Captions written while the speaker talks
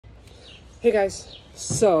Hey guys,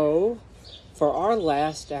 so for our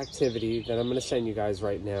last activity that I'm going to send you guys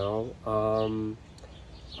right now,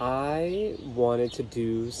 I wanted to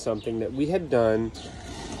do something that we had done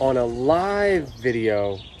on a live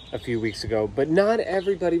video a few weeks ago, but not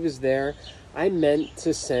everybody was there. I meant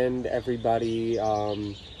to send everybody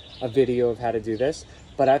a video of how to do this,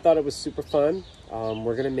 but I thought it was super fun.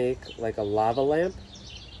 We're going to make like a lava lamp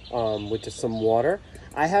with just some water.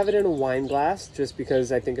 I have it in a wine glass just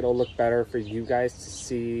because I think it'll look better for you guys to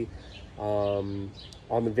see on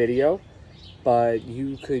the video. But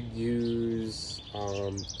you could use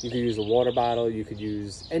a water bottle. You could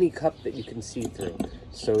use any cup that you can see through.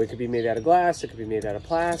 So it could be made out of glass. It could be made out of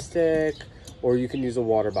plastic, or you can use a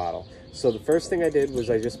water bottle. So the first thing I did was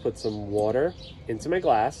I just put some water into my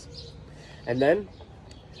glass, and then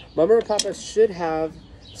Mama and Papa should have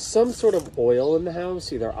some sort of oil in the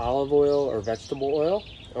house, either olive oil or vegetable oil,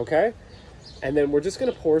 okay? And then we're just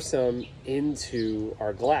gonna pour some into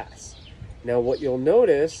our glass. Now what you'll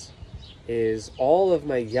notice is all of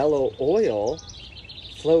my yellow oil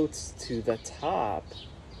floats to the top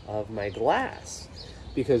of my glass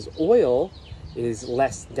because oil is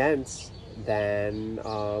less dense than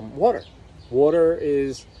water. Water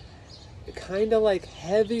is kind of like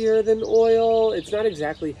heavier than oil. It's not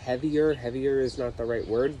exactly heavier. Heavier is not the right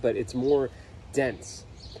word, but it's more dense.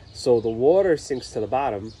 So the water sinks to the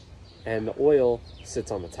bottom and the oil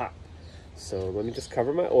sits on the top. So let me just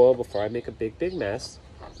cover my oil before I make a big mess.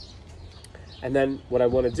 And then what I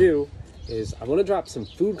want to do is I want to drop some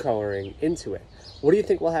food coloring into it. What do you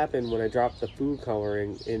think will happen when I drop the food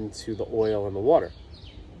coloring into the oil and the water?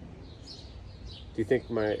 Do you think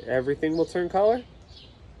everything will turn color?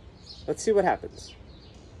 Let's see what happens.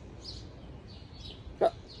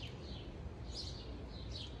 Oh.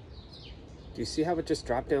 Do you see how it just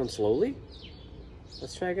dropped down slowly?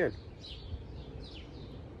 Let's try again.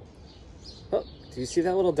 Oh, do you see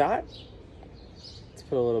that little dot? Let's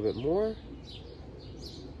put a little bit more.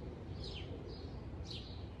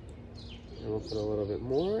 And we'll put a little bit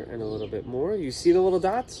more and a little bit more. You see the little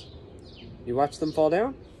dots? You watch them fall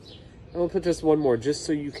down? And we'll put just one more just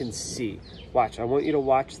so you can see. Watch, I want you to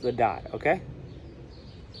watch the dot, okay?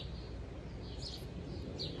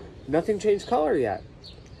 Nothing changed color yet.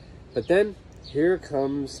 But then here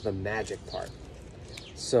comes the magic part.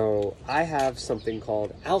 So I have something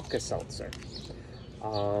called Alka-seltzer.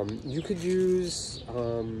 You could use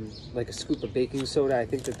like a scoop of baking soda. I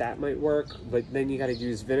think that might work, but then you got to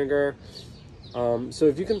use vinegar. So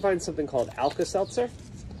if you can find something called Alka-seltzer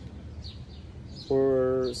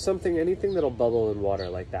or something, anything that'll bubble in water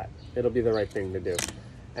like that, it'll be the right thing to do.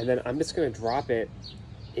 And then I'm just going to drop it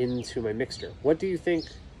into my mixture. What do you think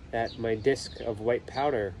that my disc of white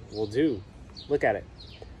powder will do? Look at it.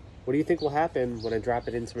 What do you think will happen when I drop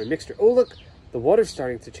it into my mixture? Oh, look, the water's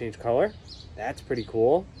starting to change color. That's pretty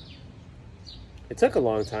cool. It took a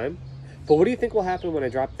long time. But what do you think will happen when I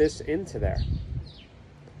drop this into there?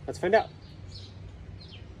 Let's find out.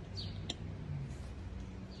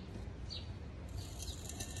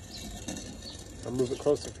 I'll move it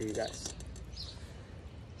closer for you guys.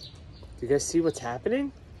 Do you guys see what's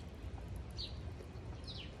happening?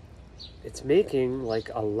 It's making like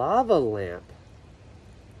a lava lamp.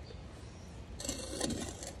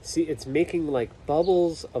 See, it's making like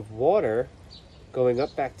bubbles of water going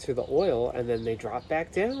up back to the oil, and then they drop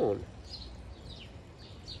back down.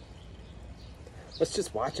 Let's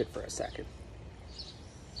just watch it for a second.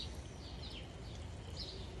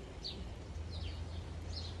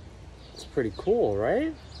 It's pretty cool,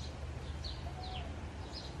 right?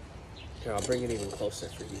 Here, I'll bring it even closer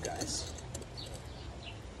for you guys.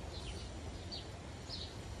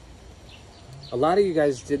 A lot of you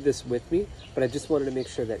guys did this with me, but I just wanted to make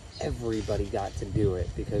sure that everybody got to do it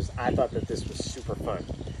because I thought that this was super fun.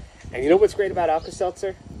 And you know what's great about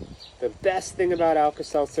Alka-seltzer? The best thing about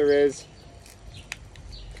Alka-seltzer is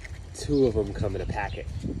 2 of them come in a packet.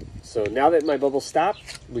 So now that my bubbles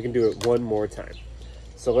stopped, we can do it one more time.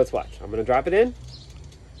 So let's watch. I'm going to drop it in,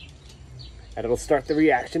 and it'll start the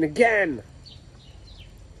reaction again.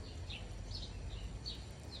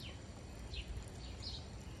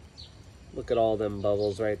 Look at all them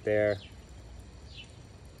bubbles right there.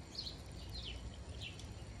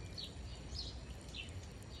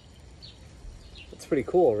 That's pretty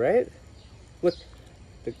cool, right? Look,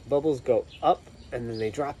 the bubbles go up and then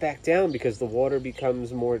they drop back down because the water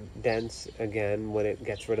becomes more dense again when it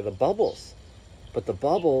gets rid of the bubbles. But the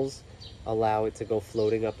bubbles allow it to go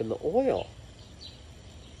floating up in the oil.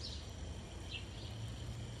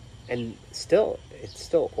 And still, it's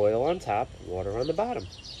still oil on top, water on the bottom.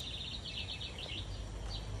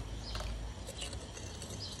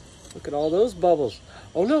 Look at all those bubbles.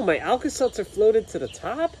 Oh no, my Alka-seltzer floated to the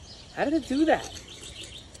top? How did it do that?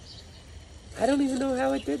 I don't even know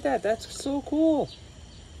how it did that. That's so cool.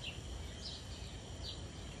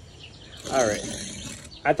 All right.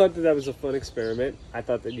 I thought that was a fun experiment. I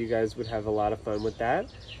thought that you guys would have a lot of fun with that.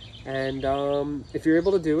 And if you're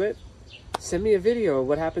able to do it, send me a video of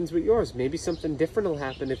what happens with yours. Maybe something different will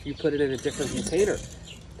happen if you put it in a different container.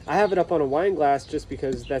 I have it up on a wine glass just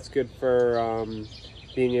because that's good for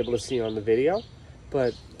being able to see on the video.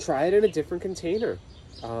 But try it in a different container.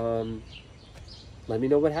 Let me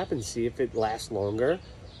know what happens. See if it lasts longer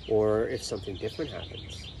or if something different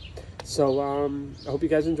happens. So I hope you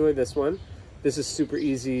guys enjoyed this one. This is super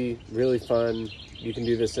easy, really fun. You can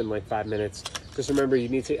do this in like 5 minutes. Just remember, you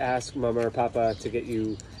need to ask Mama or Papa to get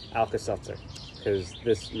you Alka-seltzer, because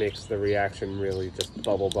this makes the reaction really just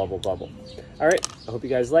bubble, bubble, bubble. All right, I hope you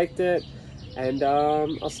guys liked it, and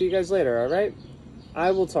I'll see you guys later, all right?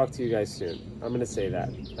 I will talk to you guys soon. I'm going to say that.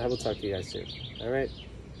 I will talk to you guys soon. All right,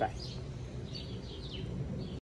 bye.